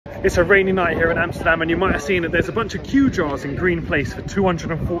It's a rainy night here in Amsterdam, and you might have seen that there's a bunch of Q jars in Green Place for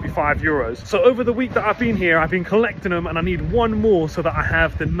 245 euros. So over the week that I've been here, I've been collecting them, and I need one more so that I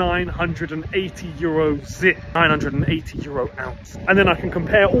have the 980 euro zip, 980 euro ounce. And then I can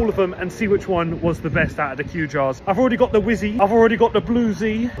compare all of them and see which one was the best out of the Q jars. I've already got the Wizzy, I've already got the Blue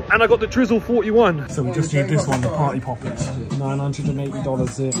Z, and I got the Drizzle 41. So we just need this one, the Party Poppers. $980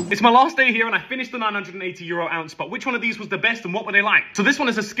 zip. It's my last day here and I finished the 980 euro ounce, but which one of these was the best and what were they like? So this one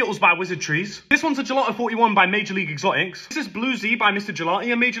is a Skittles by Wizard Trees. This one's a Gelato 41 by Major League Exotics. This is Blue Z by Mr.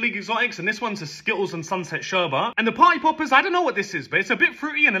 Gelati and Major League Exotics, and this one's a Skittles and Sunset Sherbet. And the Party Poppers, I don't know what this is, but it's a bit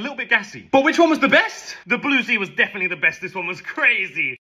fruity and a little bit gassy. But which one was the best? The Blue Z was definitely the best. This one was crazy.